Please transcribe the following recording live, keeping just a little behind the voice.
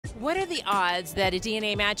What are the odds that a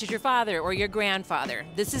DNA matches your father or your grandfather?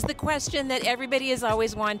 This is the question that everybody is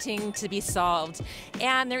always wanting to be solved.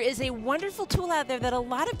 And there is a wonderful tool out there that a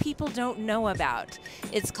lot of people don't know about.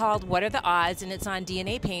 It's called What Are the Odds? And it's on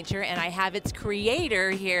DNA Painter. And I have its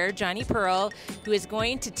creator here, Johnny Pearl, who is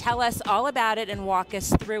going to tell us all about it and walk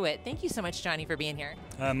us through it. Thank you so much, Johnny, for being here.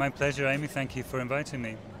 My pleasure, Amy. Thank you for inviting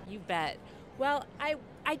me. You bet. Well,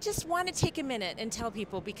 I just want to take a minute and tell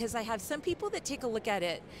people, because I have some people that take a look at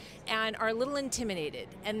it and are a little intimidated,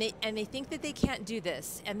 and they think that they can't do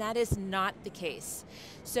this, and that is not the case.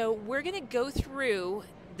 So we're going to go through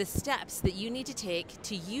the steps that you need to take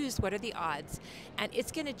to use What Are the Odds, and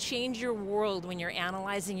it's going to change your world when you're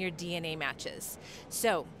analyzing your DNA matches.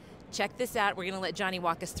 So check this out. We're going to let Johnny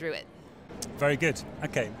walk us through it. Very good.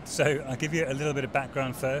 Okay, so I'll give you a little bit of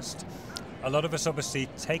background first. A lot of us obviously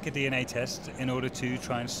take a DNA test in order to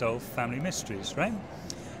try and solve family mysteries, right?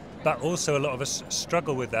 But also a lot of us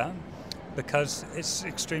struggle with that because it's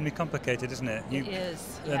extremely complicated, isn't it? It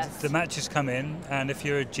is, yes. The matches come in, and if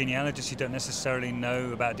you're a genealogist, you don't necessarily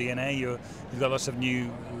know about DNA. You've got lots of new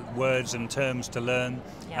words and terms to learn,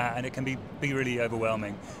 and it can be really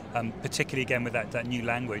overwhelming, particularly again with that new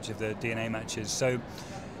language of the DNA matches. So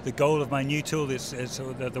the goal of my new tool is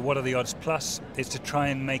the What Are the Odds Plus is to try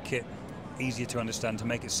and make it easier to understand, to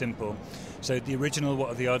make it simple. So the original What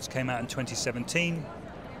Are the Odds came out in 2017,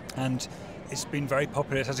 and it's been very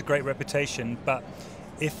popular. It has a great reputation, but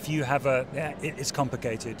if you have it's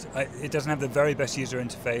complicated. It doesn't have the very best user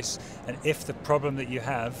interface, and if the problem that you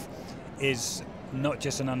have is not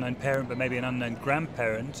just an unknown parent, but maybe an unknown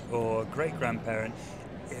grandparent or great-grandparent,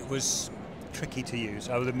 it was tricky to use.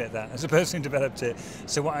 I will admit that, as a person who developed it.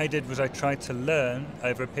 So what I did was I tried to learn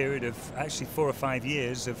over a period of actually 4 or 5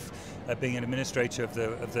 years of being an administrator of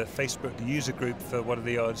the Facebook user group for What Are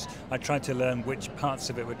the Odds. I tried to learn which parts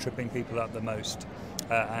of it were tripping people up the most,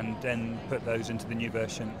 and then put those into the new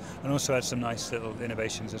version, and also add some nice little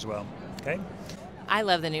innovations as well. Okay. I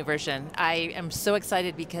love the new version. I am so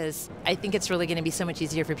excited because I think it's really going to be so much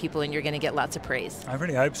easier for people, and you're going to get lots of praise. I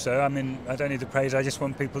really hope so. I mean, I don't need the praise. I just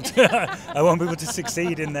want people to. I want people to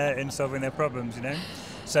succeed in solving their problems. You know.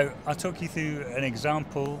 So I'll talk you through an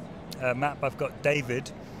example map. I've got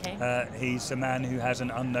David. Okay. He's a man who has an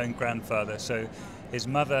unknown grandfather. So his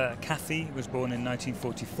mother Kathy was born in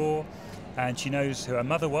 1944, and she knows who her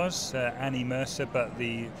mother was, Annie Mercer, but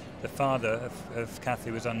the father of Kathy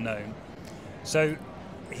was unknown. So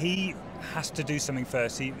he has to do something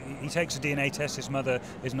first. He takes a DNA test his mother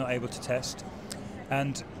is not able to test.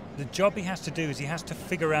 And the job he has to do is he has to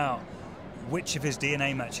figure out which of his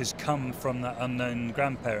DNA matches come from that unknown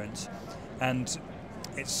grandparent. And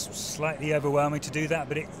it's slightly overwhelming to do that,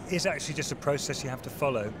 but it is actually just a process you have to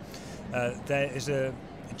follow. There is a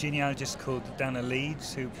genealogist called Dana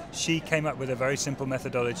Leeds, she came up with a very simple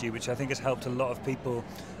methodology which I think has helped a lot of people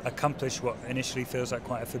accomplish what initially feels like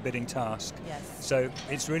quite a forbidding task. Yes. So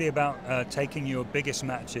it's really about taking your biggest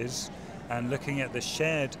matches and looking at the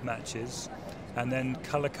shared matches and then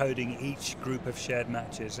color coding each group of shared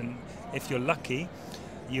matches, and if you're lucky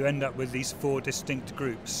you end up with these 4 distinct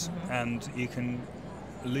groups, and you can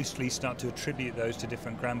loosely start to attribute those to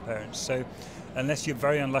different grandparents. So unless you're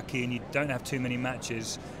very unlucky and you don't have too many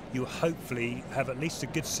matches, you'll hopefully have at least a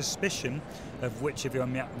good suspicion of which of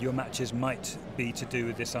your matches might be to do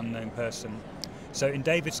with this unknown person. So in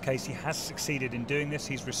David's case, he has succeeded in doing this.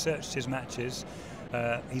 He's researched his matches.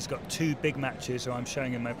 He's got 2 big matches, so I'm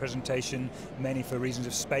showing in my presentation, mainly for reasons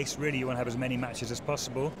of space. Really, you want to have as many matches as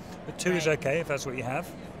possible, but 2 is okay if that's what you have.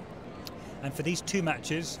 And for these 2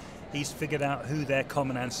 matches, he's figured out who their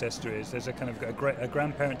common ancestor is. There's a kind of a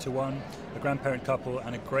grandparent to one, a grandparent couple,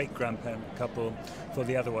 and a great-grandparent couple for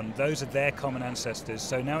the other one. Those are their common ancestors.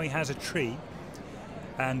 So now he has a tree,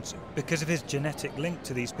 and because of his genetic link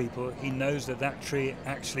to these people, he knows that that tree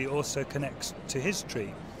actually also connects to his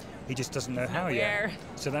tree. He just doesn't know how yet.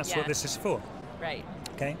 So that's what this is for. Right.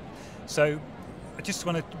 Okay. So I just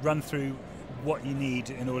want to run through what you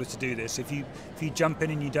need in order to do this. If you jump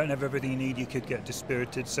in and you don't have everything you need, you could get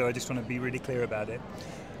dispirited, so I just want to be really clear about it.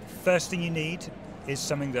 First thing you need is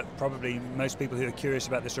something that probably most people who are curious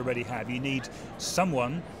about this already have. You need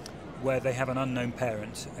someone where they have an unknown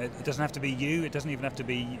parent. It doesn't have to be you, it doesn't even have to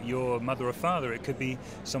be your mother or father, it could be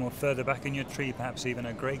someone further back in your tree, perhaps even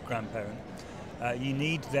a great-grandparent. You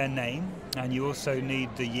need their name, and you also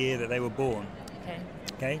need the year that they were born.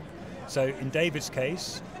 Okay? So in David's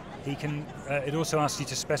case, he can. It also asks you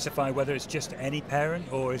to specify whether it's just any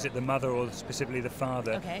parent, or is it the mother, or specifically the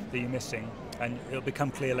father that you're missing. And it'll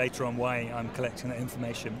become clear later on why I'm collecting that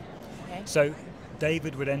information. Okay. So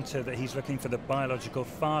David would enter that he's looking for the biological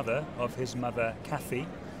father of his mother, Kathy,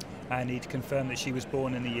 and he'd confirmed that she was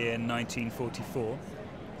born in the year 1944.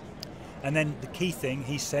 And then the key thing,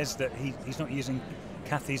 he says that he's not using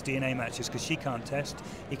Kathy's DNA matches because she can't test.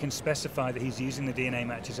 He can specify that he's using the DNA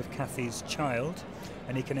matches of Kathy's child,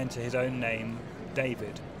 and he can enter his own name,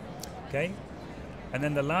 David. Okay? And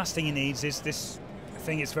then the last thing he needs is this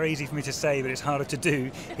thing. It's very easy for me to say, but it's harder to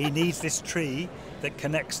do. He needs this tree that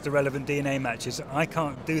connects the relevant DNA matches. I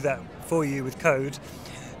can't do that for you with code.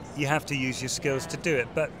 You have to use your skills to do it.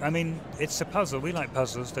 But, I mean, it's a puzzle. We like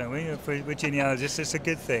puzzles, don't we? We're genealogists. It's a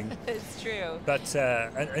good thing. It's true. But,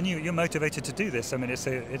 and you're motivated to do this. I mean, it's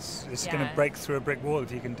going to break through a brick wall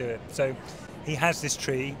if you can do it. So he has this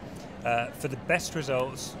tree. For the best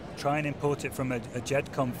results, try and import it from a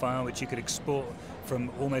GEDCOM file, which you could export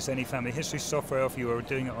from almost any family history software if you were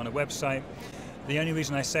doing it on a website. The only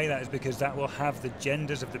reason I say that is because that will have the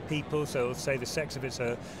genders of the people. So it will say the sex if it's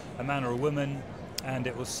a man or a woman, and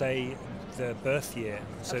it will say the birth year.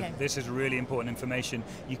 So this is really important information.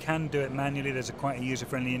 You can do it manually. There's quite a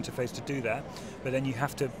user-friendly interface to do that, but then you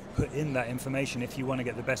have to put in that information if you want to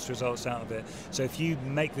get the best results out of it. So if you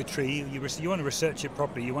make the tree, you want to research it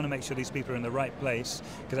properly. You want to make sure these people are in the right place,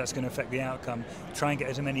 because that's going to affect the outcome. Try and get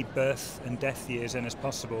as many birth and death years in as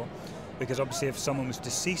possible, because obviously if someone was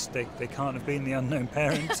deceased, they can't have been the unknown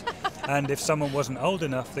parent. And if someone wasn't old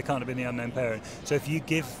enough, they can't have been the unknown parent. So if you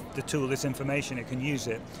give the tool this information, it can use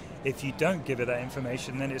it. If you don't give it that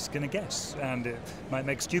information, then it's going to guess, and it might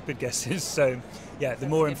make stupid guesses. So yeah, the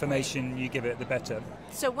more information you give it, the better.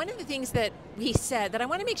 So one of the things that he said that I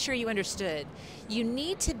want to make sure you understood, you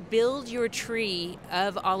need to build your tree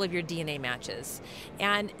of all of your DNA matches,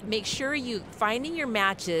 and make sure you finding your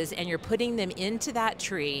matches and you're putting them into that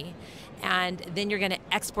tree, and then you're going to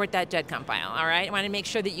export that GEDCOM file, all right? I want to make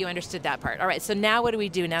sure that you understood that part. All right, so now what do we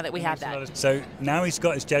do now that we have that? So now he's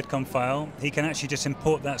got his GEDCOM file, he can actually just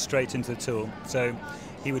import that straight into the tool. So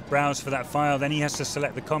he would browse for that file, then he has to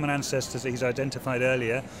select the common ancestors that he's identified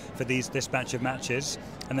earlier for this batch of matches,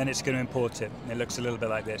 and then it's going to import it. It looks a little bit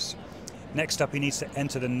like this. Next up, he needs to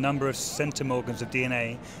enter the number of centimorgans of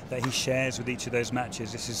DNA that he shares with each of those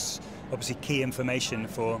matches. This is obviously key information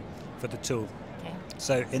for the tool. Okay.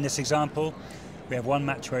 So in this example, we have one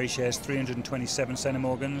match where he shares 327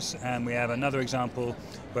 centimorgans, and we have another example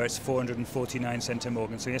where it's 449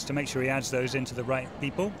 centimorgans. So he has to make sure he adds those into the right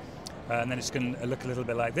people, and then it's going to look a little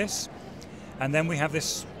bit like this. And then we have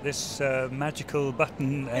this magical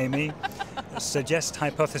button, Aimee, suggest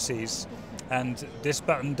hypotheses. And this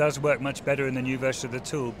button does work much better in the new version of the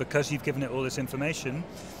tool. Because you've given it all this information,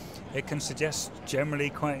 it can suggest generally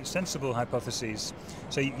quite sensible hypotheses.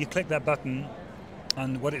 So you click that button,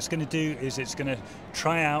 and what it's going to do is it's going to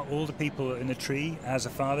try out all the people in the tree as a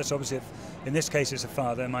father. So obviously, in this case, it's a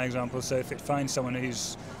father, in my example. So if it finds someone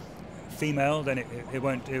who's female, then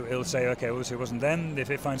it'll say, okay, well, so it wasn't them.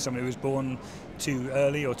 If it finds someone who was born too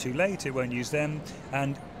early or too late, it won't use them.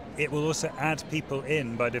 And it will also add people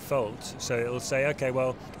in by default. So it'll say, okay,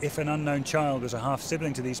 well, if an unknown child was a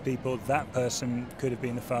half-sibling to these people, that person could have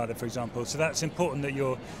been the father, for example. So that's important that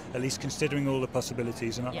you're at least considering all the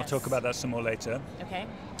possibilities, and I'll talk about that some more later. Okay.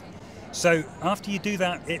 So after you do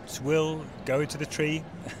that, it will go into the tree,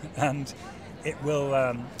 and it will,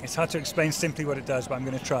 it's hard to explain simply what it does, but I'm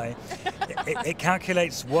going to try. It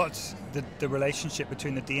calculates what the relationship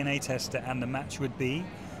between the DNA tester and the match would be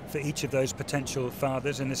for each of those potential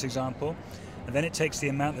fathers in this example. And then it takes the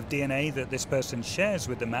amount of DNA that this person shares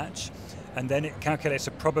with the match, and then it calculates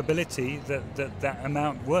a probability that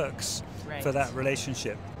amount works for that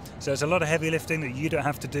relationship. So there's a lot of heavy lifting that you don't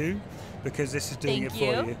have to do, because this is doing it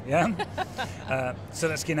for you. Yeah. So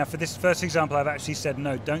that's key. Now for this first example, I've actually said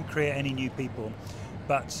no, don't create any new people,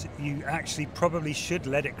 but you actually probably should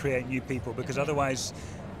let it create new people, because otherwise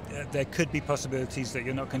there could be possibilities that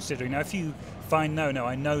you're not considering. Now if you find no,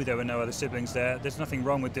 I know there were no other siblings there's nothing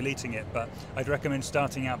wrong with deleting it, but I'd recommend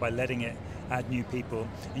starting out by letting it add new people.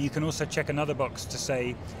 And you can also check another box to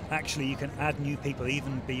say, actually you can add new people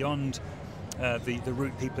even beyond the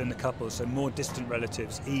root people in the couple, so more distant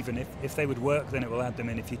relatives. Even if they would work, then it will add them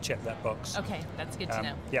in if you check that box. Okay, that's good to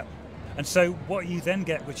know. Yeah. And so what you then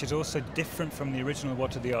get, which is also different from the original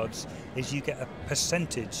What Are the Odds, is you get a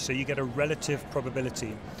percentage, so you get a relative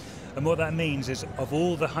probability. And what that means is, of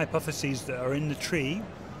all the hypotheses that are in the tree,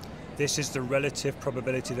 this is the relative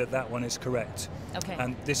probability that one is correct. Okay.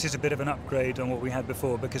 And this is a bit of an upgrade on what we had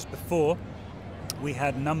before, because before we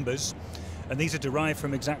had numbers, and these are derived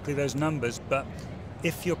from exactly those numbers, but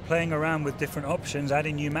if you're playing around with different options,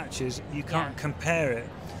 adding new matches, you can't compare it.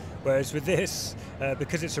 Whereas with this,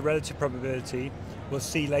 because it's a relative probability, we'll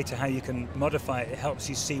see later how you can modify it. It helps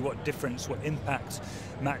you see what difference, what impact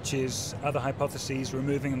matches other hypotheses,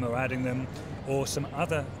 removing them or adding them, or some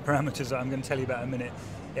other parameters that I'm going to tell you about in a minute.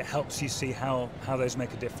 It helps you see how those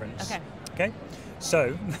make a difference. Okay?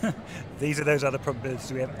 So, these are those other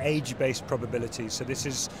probabilities. We have age-based probabilities. So this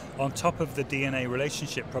is on top of the DNA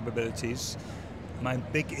relationship probabilities. My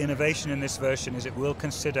big innovation in this version is it will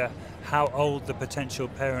consider how old the potential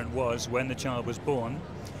parent was when the child was born.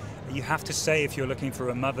 You have to say if you're looking for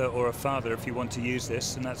a mother or a father if you want to use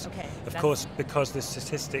this, and that's, of course, because the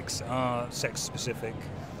statistics are sex-specific.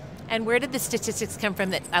 And where did the statistics come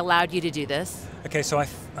from that allowed you to do this? Okay, so I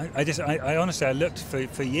honestly, I looked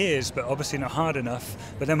for years, but obviously not hard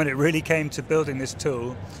enough. But then when it really came to building this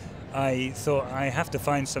tool, I thought I have to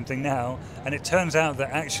find something now. And it turns out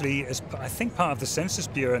that actually, as I think part of the Census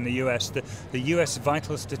Bureau in the US, the US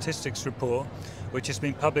Vital Statistics Report, which has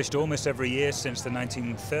been published almost every year since the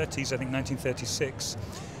 1930s, I think 1936,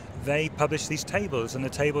 they publish these tables, and the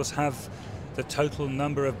tables have the total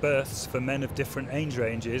number of births for men of different age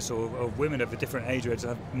ranges, or women of a different age ranges,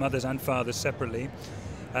 have mothers and fathers separately.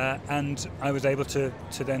 And I was able to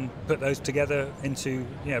then put those together into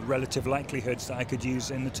relative likelihoods that I could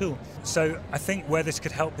use in the tool. So I think where this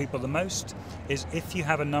could help people the most is if you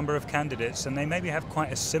have a number of candidates and they maybe have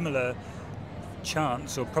quite a similar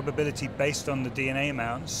chance or probability based on the DNA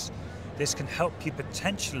amounts, this can help you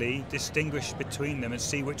potentially distinguish between them and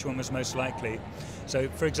see which one was most likely. So,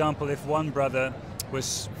 for example, if one brother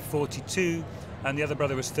was 42 and the other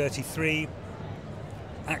brother was 33,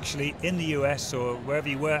 actually in the US or wherever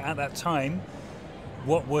you were at that time,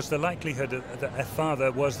 what was the likelihood that a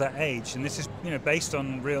father was that age? And this is based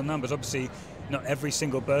on real numbers. Obviously, not every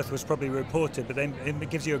single birth was probably reported, but then it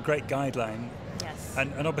gives you a great guideline. Yes.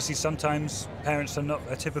 And obviously sometimes parents are not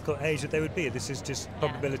a typical age that they would be. This is just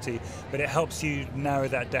probability, but it helps you narrow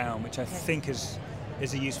that down, which I think is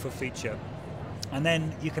a useful feature. And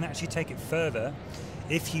then you can actually take it further.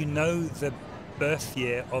 If you know the birth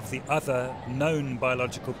year of the other known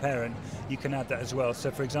biological parent, you can add that as well. So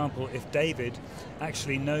for example, if David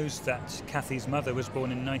actually knows that Kathy's mother was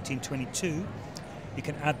born in 1922, you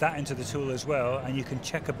can add that into the tool as well, and you can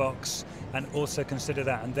check a box and also consider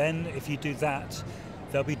that. And then if you do that,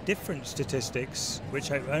 there'll be different statistics, which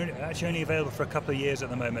are actually only available for a couple of years at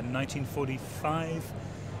the moment. 1945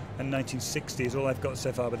 and 1960 is all I've got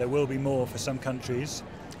so far, but there will be more for some countries.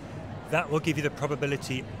 That will give you the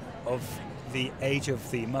probability of the age of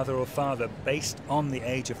the mother or father based on the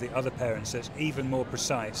age of the other parent, so it's even more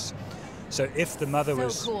precise. So if the mother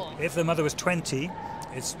was 20,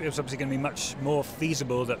 it's obviously going to be much more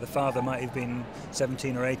feasible that the father might have been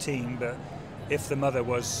 17 or 18, but if the mother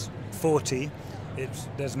was 40,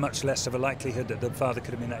 there's much less of a likelihood that the father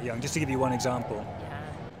could have been that young, just to give you one example.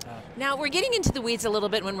 Now, we're getting into the weeds a little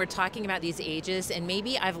bit when we're talking about these ages, and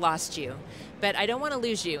maybe I've lost you, but I don't want to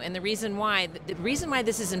lose you. And the reason why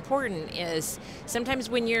this is important is sometimes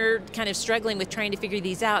when you're kind of struggling with trying to figure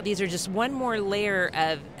these out, these are just one more layer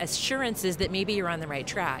of assurances that maybe you're on the right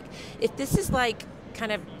track. If this is like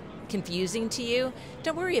kind of confusing to you,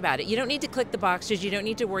 don't worry about it. You don't need to click the boxes. You don't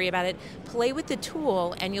need to worry about it. Play with the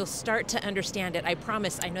tool and you'll start to understand it. I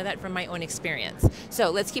promise. I know that from my own experience.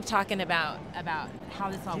 So let's keep talking about how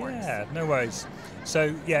this all works. Yeah, no worries.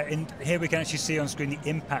 So yeah, here we can actually see on screen the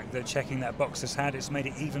impact that checking that box has had. It's made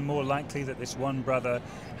it even more likely that this one brother,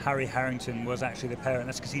 Harry Harrington, was actually the parent.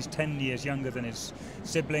 That's because he's 10 years younger than his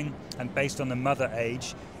sibling, and based on the mother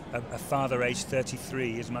age, a father age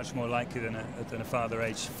 33 is much more likely than a father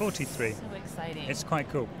age 43. So exciting. It's quite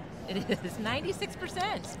cool. It is,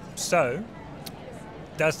 96%. So,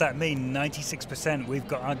 does that mean 96% we've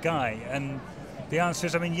got our guy? And the answer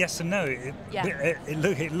is, yes and no.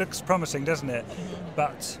 It looks promising, doesn't it?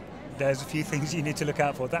 But there's a few things you need to look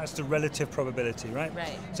out for. That's the relative probability, right?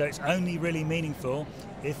 Right. So it's only really meaningful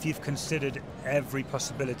if you've considered every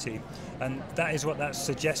possibility. And that is what that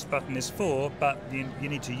suggest button is for, but you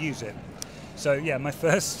need to use it. So yeah, the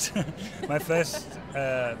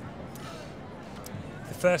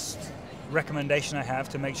first recommendation I have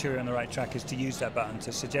to make sure you're on the right track is to use that button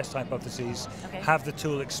to suggest hypotheses, have the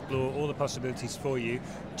tool explore all the possibilities for you,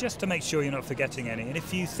 just to make sure you're not forgetting any. And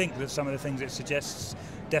if you think that some of the things it suggests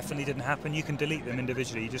definitely didn't happen, you can delete them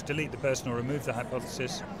individually. You just delete the person or remove the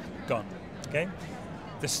hypothesis, gone. Okay?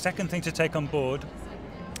 The second thing to take on board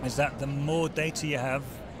is that the more data you have,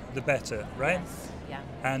 the better, right? Yes. Yeah.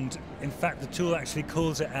 And in fact, the tool actually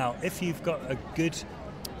calls it out. If you've got a good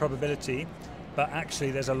probability, but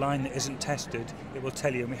actually there's a line that isn't tested, it will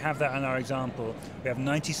tell you. And we have that in our example. We have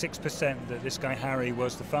 96% that this guy Harry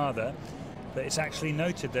was the father, but it's actually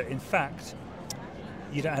noted that in fact,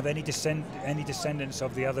 you don't have any descendants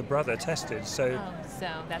of the other brother tested. So, so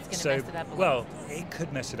that's going to mess it up a little. Well, it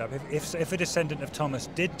could mess it up. If a descendant of Thomas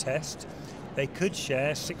did test, they could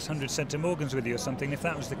share 600 centimorgans with you or something. If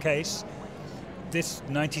that was the case, this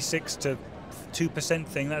 96 to 2%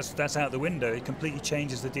 thing, that's out the window. It completely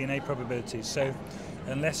changes the DNA probabilities. So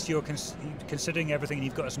unless you're considering everything,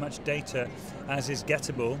 you've got as much data as is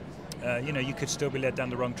gettable, you could still be led down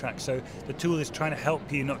the wrong track. So the tool is trying to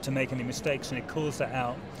help you not to make any mistakes, and it calls that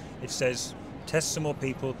out. It says, test some more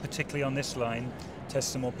people, particularly on this line,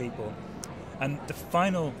 test some more people. And the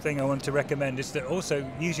final thing I want to recommend is that also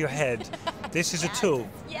use your head. This is a tool.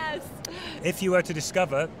 Yes. If you were to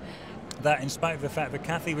discover that in spite of the fact that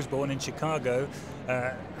Kathy was born in Chicago,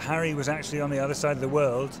 Harry was actually on the other side of the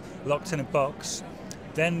world, locked in a box,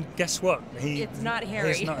 then guess what? It's not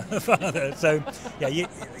Harry. He's not the father. So, yeah,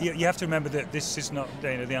 you have to remember that this is not the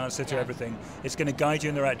answer to everything. It's going to guide you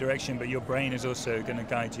in the right direction, but your brain is also going to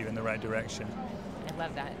guide you in the right direction. I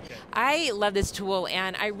love that. I love this tool,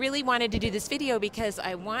 and I really wanted to do this video because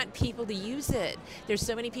I want people to use it. There's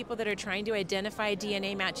so many people that are trying to identify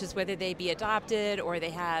DNA matches, whether they be adopted or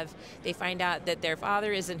they find out that their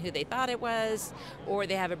father isn't who they thought it was, or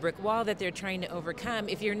they have a brick wall that they're trying to overcome.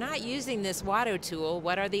 If you're not using this WATO tool,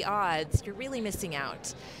 what are the odds? You're really missing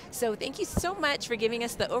out. So thank you so much for giving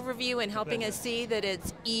us the overview and helping us see that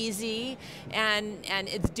it's easy and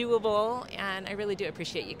it's doable, and I really do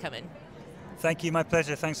appreciate you coming. Thank you, my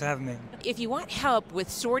pleasure. Thanks for having me. If you want help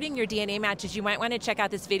with sorting your DNA matches, you might want to check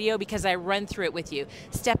out this video because I run through it with you,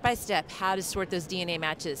 step by step, how to sort those DNA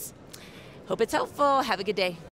matches. Hope it's helpful. Have a good day.